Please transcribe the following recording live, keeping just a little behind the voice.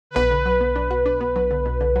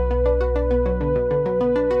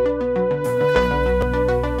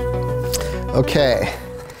Okay,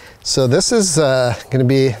 so this is going to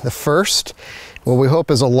be the first, what we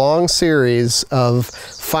hope is a long series of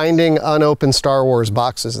finding unopened Star Wars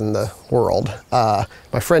boxes in the world.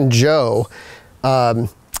 My friend Joe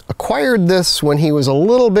acquired this when he was a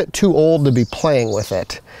little bit too old to be playing with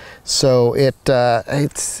it. So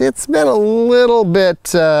it's been a little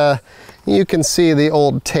bit, you can see the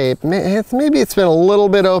old tape. Maybe it's been a little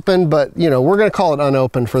bit open, but you know, we're going to call it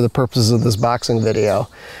unopened for the purposes of this boxing video.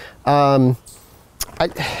 I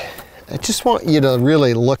just want you to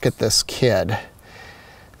really look at this kid.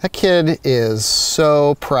 That kid is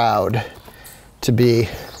so proud to be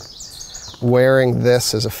wearing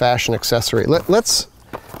this as a fashion accessory. Let's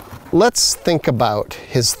think about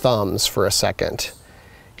his thumbs for a second.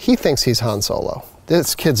 He thinks he's Han Solo.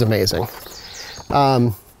 This kid's amazing.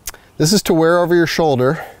 This is to wear over your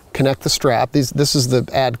shoulder. Connect the strap. This is the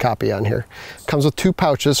ad copy on here. Comes with 2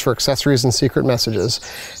 pouches for accessories and secret messages.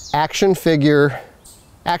 Action figures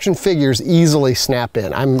easily snap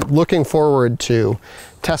in. I'm looking forward to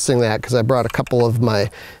testing that because I brought a couple of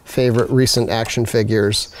my favorite recent action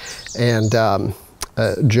figures, and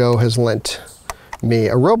Joe has lent me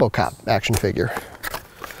a RoboCop action figure.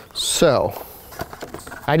 So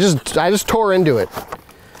I just tore into it.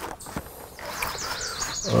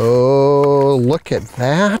 Oh, look at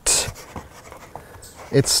that.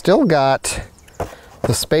 It's still got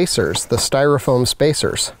the spacers, the styrofoam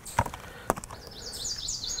spacers.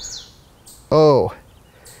 Oh,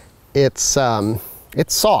 it's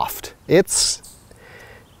soft. It's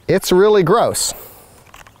really gross.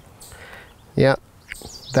 Yeah,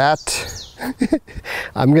 that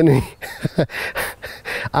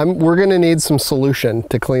we're gonna need some solution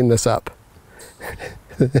to clean this up.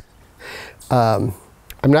 I'm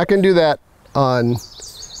not gonna do that on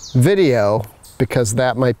video because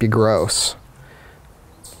that might be gross.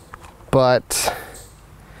 But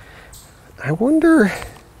I wonder,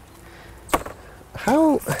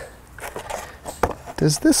 how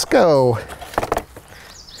does this go?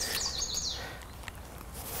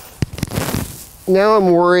 Now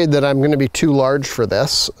I'm worried that I'm going to be too large for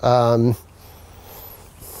this, but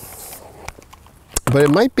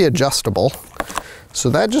it might be adjustable.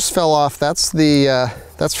 So that just fell off. That's for the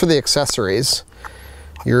accessories,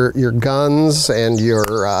 your guns and your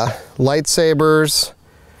lightsabers,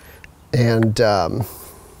 and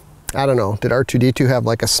I don't know, did R2-D2 have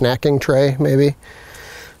like a snacking tray maybe?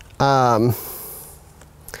 I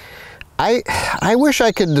wish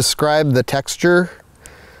I could describe the texture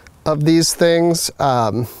of these things.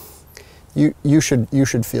 You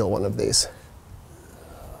should feel one of these.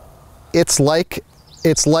 It's like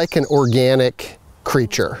an organic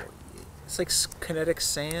creature. It's like kinetic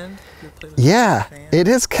sand. Yeah, it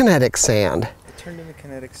is kinetic sand. It turned into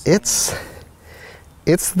kinetic sand.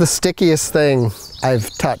 It's the stickiest thing I've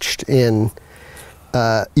touched in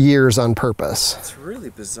years on purpose. It's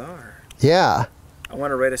really bizarre. Yeah. I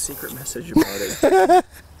want to write a secret message about it.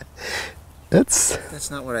 That's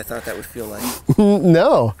not what I thought that would feel like.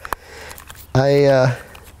 No.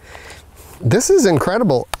 This is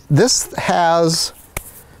incredible. This has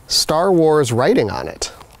Star Wars writing on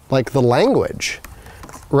it, like the language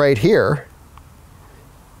right here.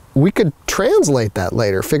 We could translate that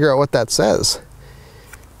later, figure out what that says.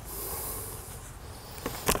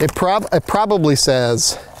 It probably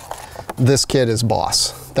says, "This kid is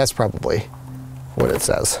boss." That's probably what it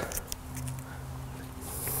says.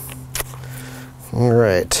 All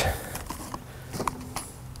right.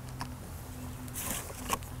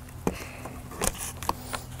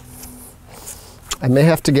 I may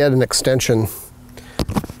have to get an extension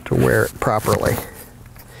to wear it properly.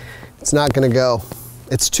 It's not going to go.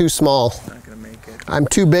 It's too small. It's not going to make it. I'm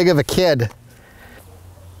too big of a kid.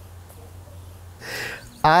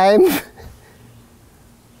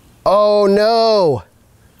 Oh no!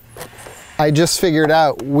 I just figured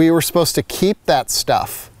out we were supposed to keep that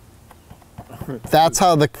stuff. That's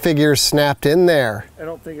how the figures snapped in there. I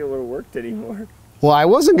don't think it would have worked anymore. Well, I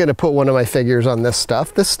wasn't going to put one of my figures on this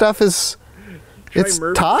stuff. This stuff is, it's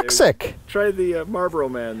toxic. Try the Marlboro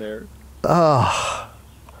Man there. Oh.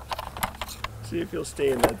 See if you'll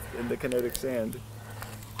stay in the kinetic sand.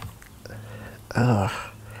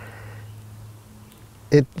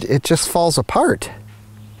 It just falls apart.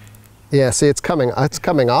 Yeah, see, it's coming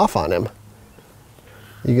off on him.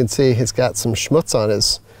 You can see he's got some schmutz on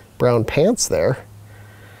his brown pants there.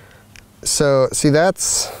 So, see,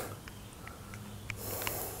 that's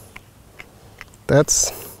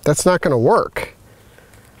not going to work.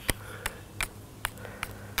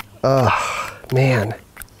 Oh, man.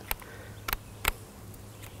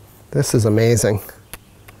 This is amazing.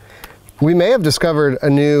 We may have discovered a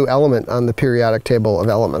new element on the periodic table of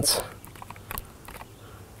elements.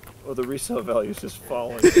 Oh, the resale value is just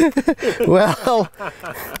falling. Well,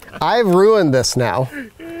 I've ruined this now.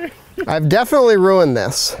 I've definitely ruined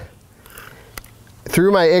this.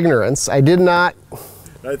 Through my ignorance, I did not...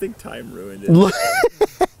 I think time ruined it.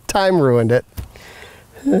 Time ruined it.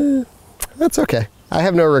 That's okay. I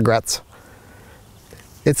have no regrets.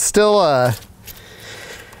 It's still a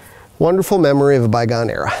wonderful memory of a bygone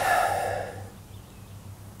era.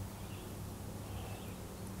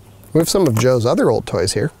 We have some of Joe's other old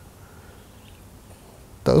toys here.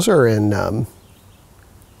 Those are in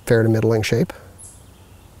fair to middling shape.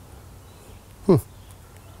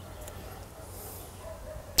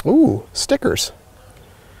 Ooh, stickers.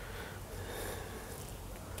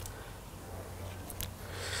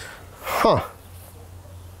 Huh.